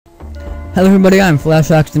Hello everybody, I'm Flash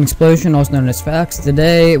Action Explosion, also known as Fax.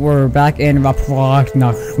 Today we're back in Miami,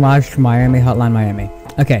 Hotline Miami.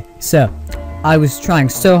 Okay, so I was trying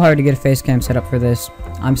so hard to get a face cam set up for this.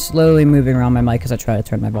 I'm slowly moving around my mic because I try to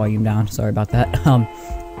turn my volume down. Sorry about that.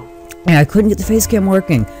 And I couldn't get the face cam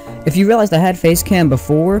working. If you realized I had face cam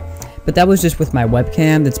before, but that was just with my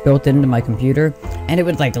webcam that's built into my computer, and it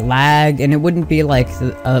would like lag, and it wouldn't be like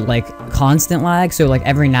constant lag, so like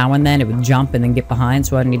every now and then it would jump and then get behind,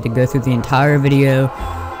 so I'd need to go through the entire video,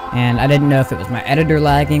 and I didn't know if it was my editor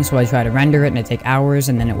lagging, so I tried to render it and it'd take hours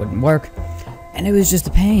and then it wouldn't work, and it was just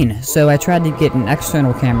a pain. So I tried to get an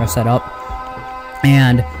external camera set up,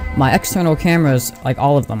 and my external cameras, like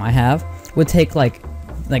all of them I have, would take like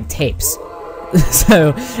tapes.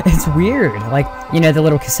 So it's weird, like, you know, the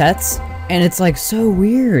little cassettes, and it's like so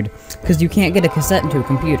weird because you can't get a cassette into a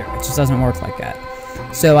computer. It just doesn't work like that.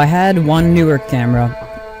 So I had one newer camera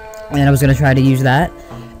and I was gonna try to use that,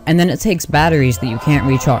 and then it takes batteries that you can't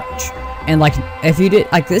recharge. And like, if you did,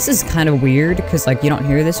 like, this is kind of weird because like you don't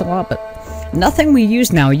hear this a lot, but nothing we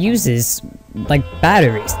use now uses like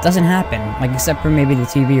batteries. It doesn't happen, like, except for maybe the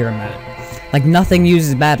TV remote. Like, nothing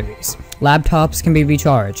uses batteries. Laptops can be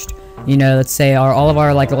recharged. You know, let's say all of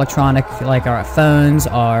our like electronic, like our phones,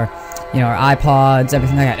 our our iPods,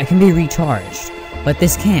 everything like that, it can be recharged, but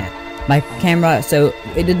this can't. My camera, so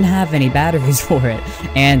it didn't have any batteries for it,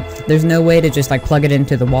 and there's no way to just like plug it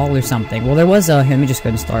into the wall or something. Well, there was a, let me just go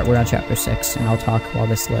and start. We're on chapter 6, and I'll talk while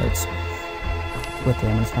this loads. Quickly,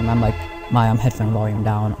 I'm like my headphone volume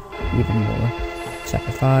down even more.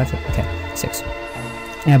 Chapter 5, okay, 6.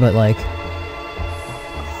 Yeah, but like,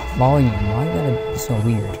 volume, why you gotta be so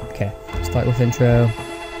weird? Okay, start with intro.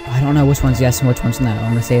 I don't know which one's yes and which one's no.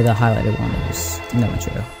 I'm gonna say the highlighted one is no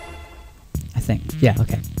intro, I think. Yeah,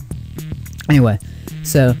 okay. Anyway,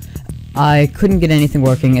 so I couldn't get anything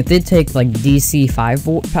working. It did take like DC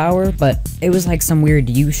 5-volt power, but it was like some weird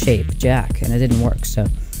U-shaped jack, and it didn't work. So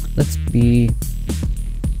let's be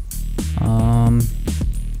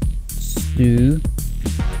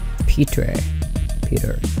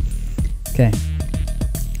Peter. Okay.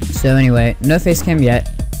 So anyway, no face cam yet,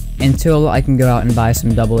 until I can go out and buy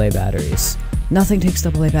some AA batteries. Nothing takes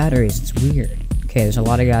AA batteries, it's weird. Okay, there's a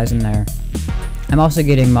lot of guys in there. I'm also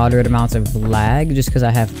getting moderate amounts of lag, just because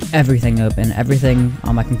I have everything open. Everything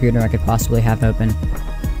on my computer I could possibly have open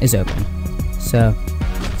is open. So,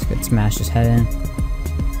 let's go smash his head in.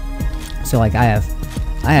 So like, I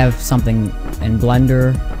have something in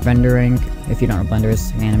Blender, rendering. If you don't know Blender,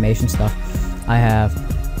 it's animation stuff. I have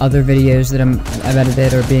other videos that I've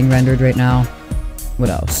edited are being rendered right now. What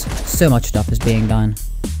else? So much stuff is being done,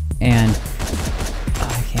 and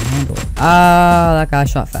I can't handle it. Ah, that guy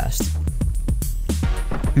shot fast.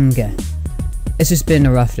 Okay, it's just been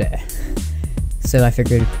a rough day, so I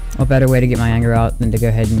figured what better way to get my anger out than to go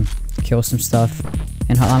ahead and kill some stuff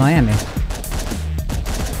in Hotline Miami, and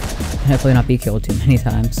hopefully not be killed too many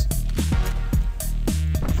times.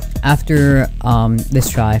 After this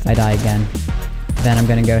try, if I die again, then I'm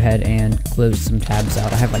gonna go ahead and close some tabs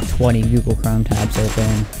out. I have like 20 Google Chrome tabs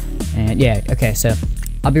open, and yeah, okay, so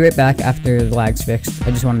I'll be right back after the lag's fixed.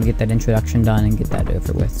 I just wanted to get that introduction done and get that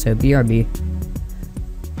over with, so BRB.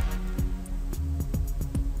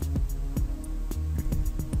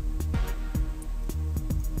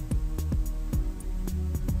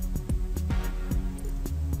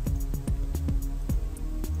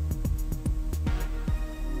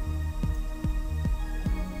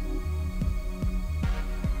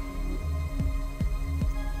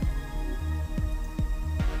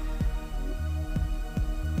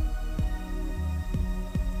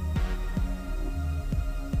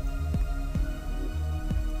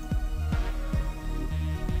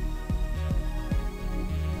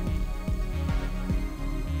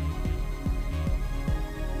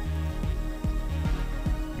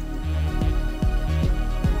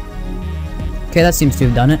 Okay, that seems to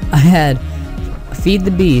have done it. I had Feed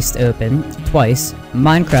the Beast open twice,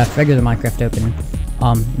 Minecraft, regular Minecraft open,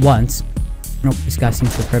 once. Nope, this guy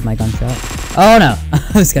seems to have heard my gunshot. Oh no!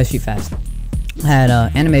 This guy shoot fast. I had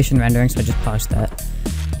animation rendering, so I just paused that.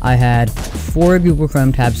 I had 4 Google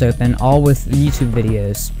Chrome tabs open, all with YouTube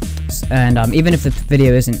videos. And even if the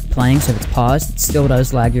video isn't playing, so if it's paused, it still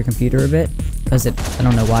does lag your computer a bit, because I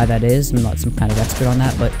don't know why that is. I'm not some kind of expert on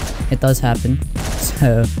that, but it does happen.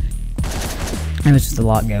 So it was just a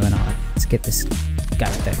lot going on. Let's get this guy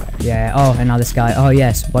there. Yeah, oh, and now this guy. Oh,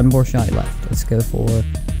 yes, one more shot left. Let's go for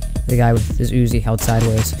the guy with his Uzi held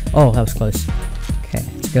sideways. Oh, that was close. Okay,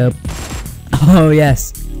 let's go. Oh,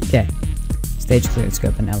 yes. Okay. Stage clear. Let's go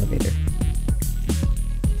up an elevator.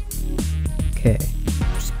 Okay.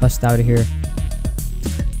 Just bust out of here.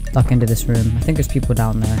 Duck into this room. I think there's people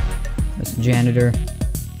down there. That's a janitor.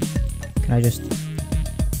 Can I just...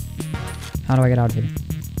 How do I get out of here?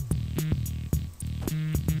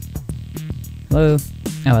 Hello?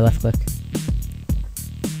 Oh, I left click.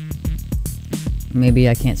 Maybe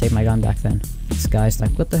I can't take my gun back then. This guy's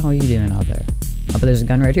like, what the hell are you doing out there? Oh, but there's a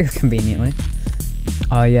gun right here, conveniently.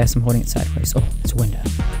 Oh, yes, I'm holding it sideways. Oh, it's a window.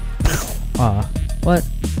 Aw, what?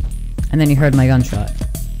 And then you heard my gunshot.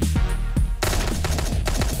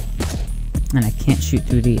 And I can't shoot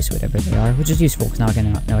through these, whatever they are, which is useful, because now I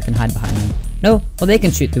can hide behind them. No, well, they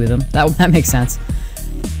can shoot through them. That makes sense.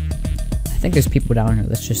 I think there's people down here.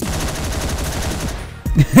 Let's just...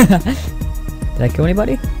 Did I kill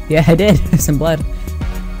anybody? Yeah, I did. Some blood.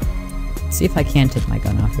 Let's see if I can take my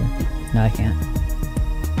gun off here. No, I can't.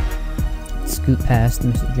 Scoot past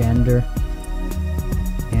Mr. Janitor.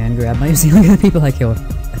 And grab my Uzi. Look at the people I killed.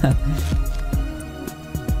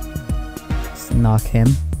 Let's knock him.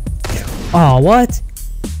 Oh, what?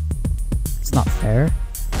 It's not fair.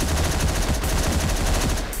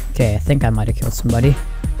 Okay, I think I might have killed somebody.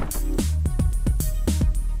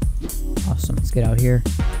 Awesome, let's get out here.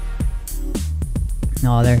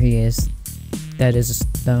 Oh, there he is. That is a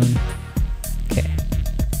stone. Okay.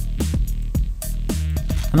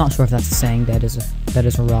 I'm not sure if that's a saying. That is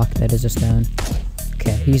a rock. That is a stone.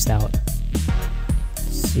 Okay, he's out. Let's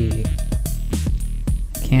see.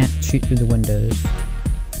 Can't shoot through the windows.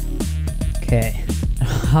 Okay.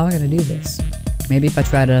 How am I gonna do this? Maybe if I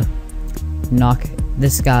try to knock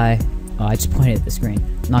this guy. Oh, I just pointed at the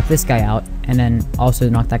screen. Knock this guy out, and then also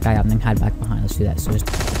knock that guy out, and then hide back behind. Let's do that. So just,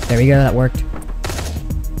 there we go. That worked.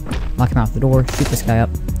 Knock him out the door. Shoot this guy up,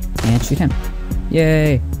 and shoot him.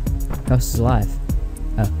 Yay! Who else is alive?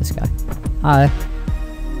 Oh, this guy. Hi.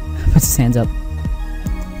 Puts his hands up.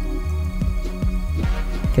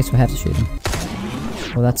 Okay, so I have to shoot him.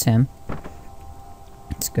 Well, that's him.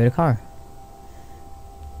 Let's go to car.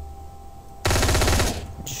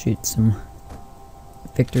 Shoot some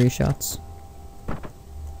victory shots.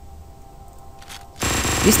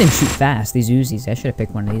 These things shoot fast, these Uzis. I should have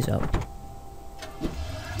picked one of these up.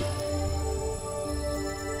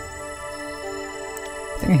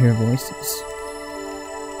 I think I hear voices.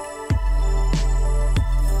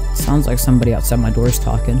 Sounds like somebody outside my door is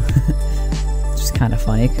talking. Which is kind of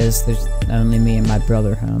funny, because there's only me and my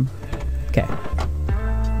brother home. Okay.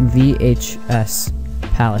 VHS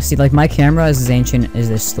Palace. See, like, my camera is as ancient as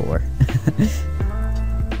this store.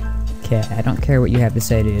 Okay, I don't care what you have to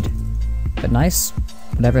say, dude. But nice.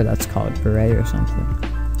 Whatever that's called. Beret or something.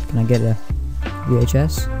 Can I get a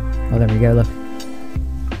VHS? Oh, there we go, look.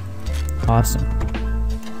 Awesome.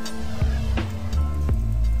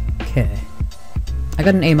 Okay. I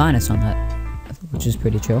got an A- on that, which is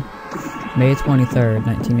pretty chill. May 23rd,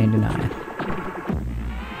 1989.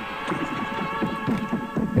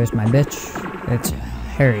 There's my bitch. It's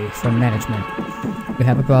Harry from management. We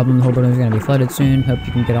have a problem. The whole building is going to be flooded soon. Hope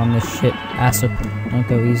you can get on this shit. Ass up. Don't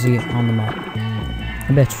go easy on the mop.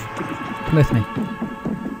 Hey, bitch. Come with me.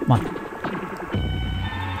 Come on.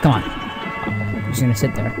 Come on. I'm just going to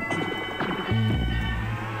sit there.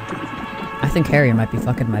 I think Harry might be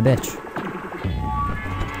fucking my bitch.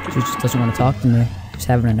 She just doesn't want to talk to me. She's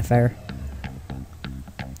having an affair.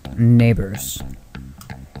 Neighbors.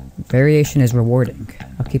 Variation is rewarding.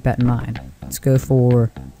 I'll keep that in mind. Let's go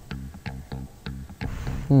for...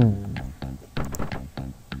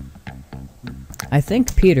 I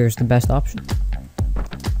think Peter's the best option.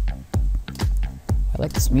 I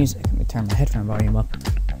like this music. Let me turn my headphone volume up.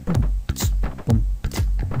 Boom.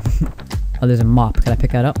 Oh, there's a mop. Can I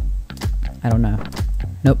pick that up? I don't know.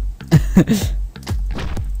 Nope.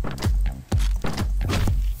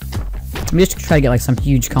 Let me just try to get like some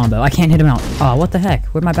huge combo. I can't hit him out. Oh, what the heck?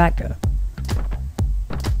 Where'd my back go?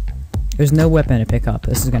 There's no weapon to pick up.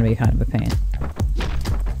 This is gonna be kind of a pain.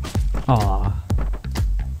 Aw.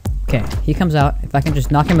 Okay, he comes out. If I can just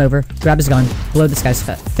knock him over, grab his gun, blow this guy's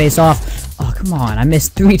face off. Oh, come on. I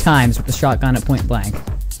missed 3 times with the shotgun at point blank.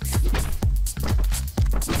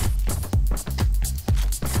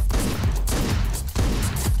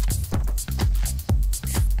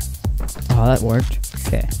 Oh, that worked.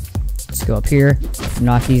 Okay. Let's go up here.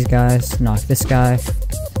 Knock these guys. Knock this guy.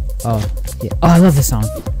 Oh, yeah. Oh, I love this song.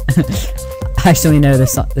 I actually know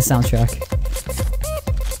this soundtrack.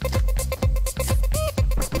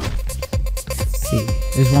 Let's see.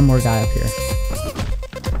 There's one more guy up here.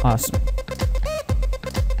 Awesome.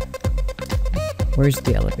 Where's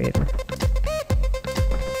the elevator?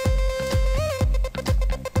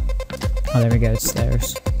 Oh, there we go. It's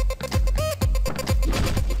stairs.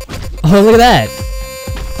 Oh, look at that!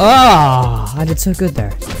 Oh, I did so good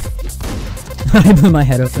there. I blew my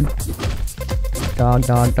head open. Dog,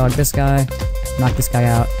 this guy. Knock this guy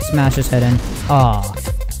out. Smash his head in. Aw.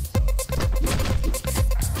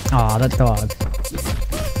 Aw, that dog.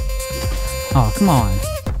 Aw, come on.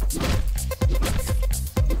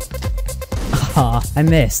 Aw, I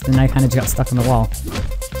missed, and I kind of got stuck on the wall.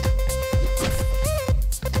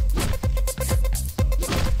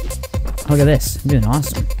 Look at this. I'm doing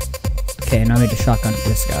awesome. Okay, now I need a shotgun for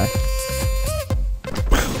this guy.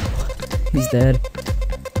 He's dead.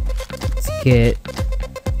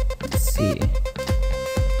 Let's see.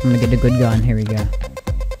 I'm gonna get a good gun. Here we go.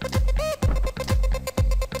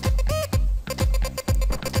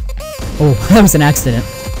 Oh, that was an accident.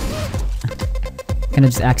 Kinda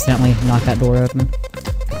just accidentally knocked that door open.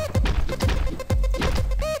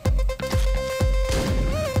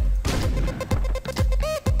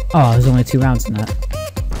 Oh, there's only 2 rounds in that.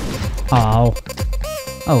 Oh.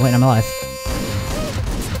 Oh, wait, I'm alive.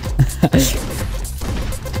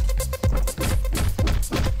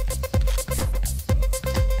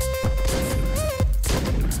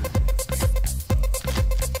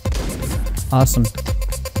 Awesome.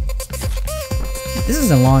 This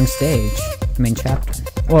is a long stage. I mean, chapter.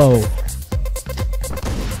 Whoa.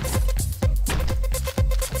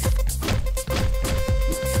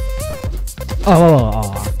 Oh.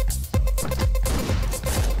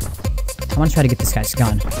 I want to try to get this guy's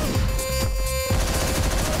gun.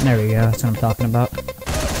 There we go, that's what I'm talking about.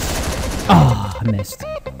 Oh, I missed.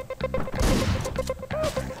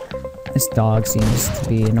 This dog seems to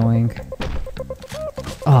be annoying.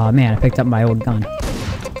 Oh man, I picked up my old gun.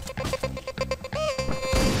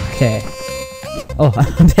 Okay. Oh,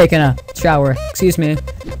 I'm taking a shower. Excuse me.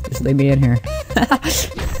 Just leave me in here.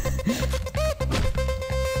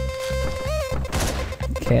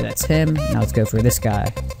 Okay, that's him. Now let's go for this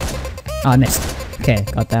guy. Oh, I missed. Okay,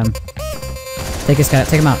 got them. Take this guy.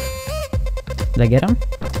 Take him out. Did I get him?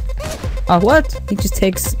 Oh, what? He just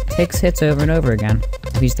takes hits over and over again.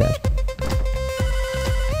 Oh, he's dead.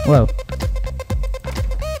 Whoa.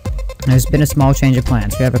 There's been a small change of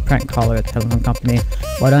plans. We have a prank caller at the telephone company.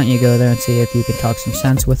 Why don't you go there and see if you can talk some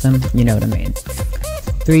sense with him? You know what I mean.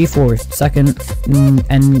 3-4 2nd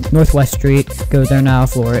and Northwest Street. Go there now,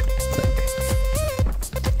 floor it. Click.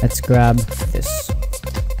 Let's grab this.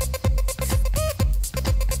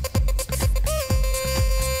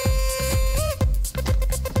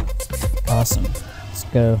 Awesome. Let's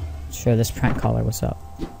go show this prank caller what's up.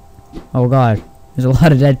 Oh god, there's a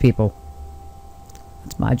lot of dead people.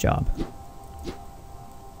 That's my job.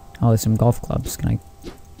 Oh, there's some golf clubs. Can I...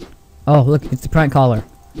 Oh, look, it's the prank caller.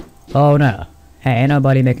 Oh no. Hey, ain't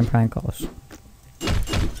nobody making prank calls.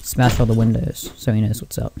 Smash all the windows so he knows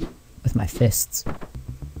what's up. With my fists.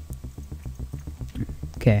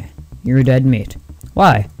 Okay, you're dead meat.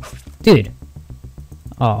 Why? Dude.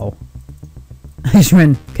 Oh. I just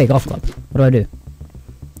ran. Okay, golf club. What do I do?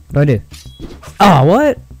 What do I do? Oh,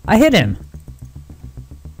 what? I hit him.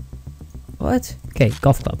 What? Okay,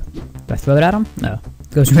 golf club. Do I throw it at him? No.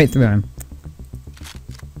 It goes right through him.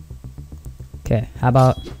 Okay, how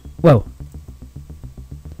about... Whoa.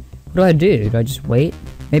 What do I do? Do I just wait?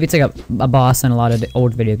 Maybe it's like a boss in a lot of the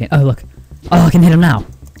old video games. Oh, look. Oh, I can hit him now.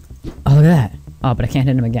 Oh, look at that. Oh, but I can't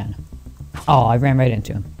hit him again. Oh, I ran right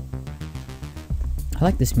into him. I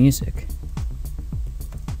like this music.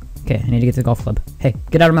 Okay, I need to get to the golf club. Hey,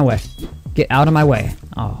 get out of my way. Get out of my way.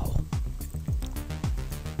 Oh.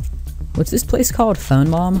 What's this place called? Phone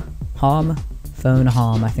Mom? Hom? Phone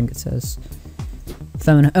Hom, I think it says.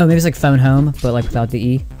 Phone. Oh, maybe it's like Phone Home, but like without the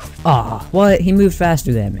E. Ah, what? He moved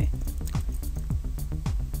faster than me.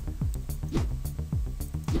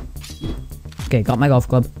 Okay, got my golf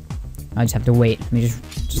club. I just have to wait. I mean,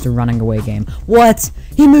 just a running away game. What?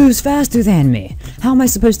 He moves faster than me. How am I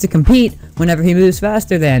supposed to compete whenever he moves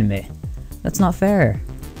faster than me? That's not fair.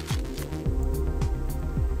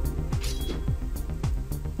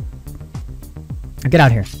 Get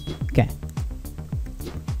out here. Okay.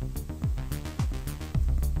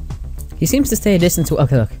 He seems to stay a distance.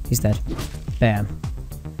 Okay, look. He's dead. Bam.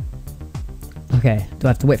 Okay. Do I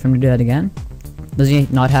have to wait for him to do that again? Does he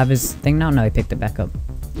not have his thing now? No, he picked it back up.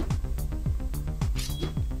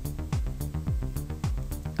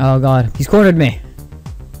 Oh god. He's cornered me.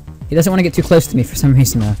 He doesn't want to get too close to me for some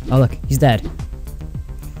reason though. Oh look. He's dead.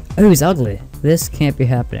 Oh, he's ugly. This can't be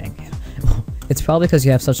happening. It's probably because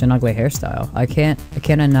you have such an ugly hairstyle. I can't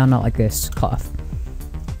now not like this. Cough.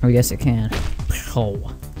 Oh, yes, it can.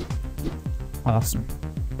 Oh. Awesome.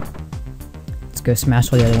 Let's go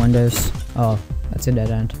smash all the other windows. Oh, that's a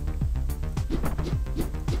dead end.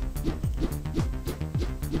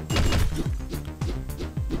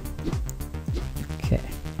 Okay.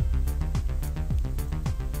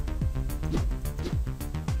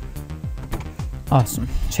 Awesome.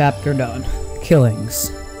 Chapter done.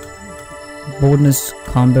 killings. Boldness,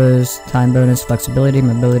 combos, time bonus, flexibility,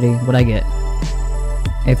 mobility. What'd I get?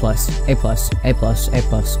 A plus, A plus, A plus, A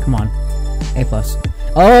plus. Come on. A plus.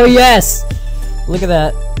 Oh yes! Look at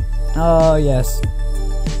that. Oh yes.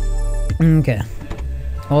 Okay.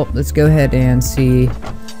 Well, let's go ahead and see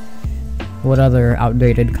what other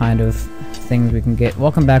outdated kind of things we can get.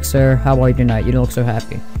 Welcome back, sir. How are you tonight? You don't look so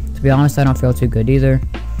happy. To be honest, I don't feel too good either.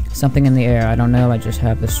 Something in the air. I don't know. I just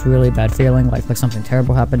have this really bad feeling, like something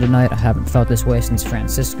terrible happened tonight. I haven't felt this way since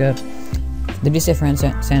Francisco. Did you say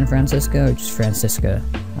San Francisco or just Francisco?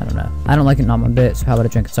 I don't know. I don't like it, not one bit, so how about a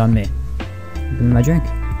drink? It's on me. Give me my drink.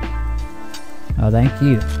 Oh, thank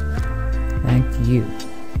you. Thank you.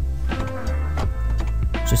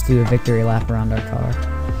 Just do a victory lap around our car.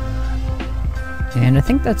 And I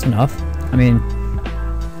think that's enough. I mean,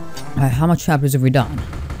 how much chapters have we done?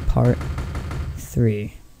 Part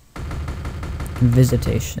 3.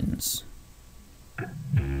 Visitations.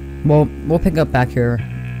 Well, we'll pick up back here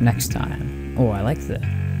next time. Oh, I like this.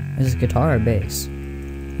 Is this guitar or bass?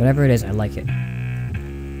 Whatever it is, I like it.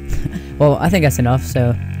 Well, I think that's enough,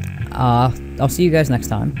 so I'll see you guys next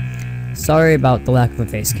time. Sorry about the lack of a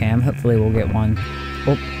face cam. Hopefully we'll get one.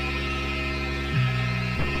 Oh.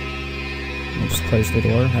 I'll just close the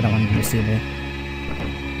door. I don't want them to see me.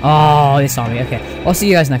 Oh, they saw me. Okay. I'll see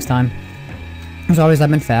you guys next time. As always, I've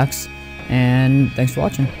been Fax, and thanks for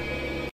watching.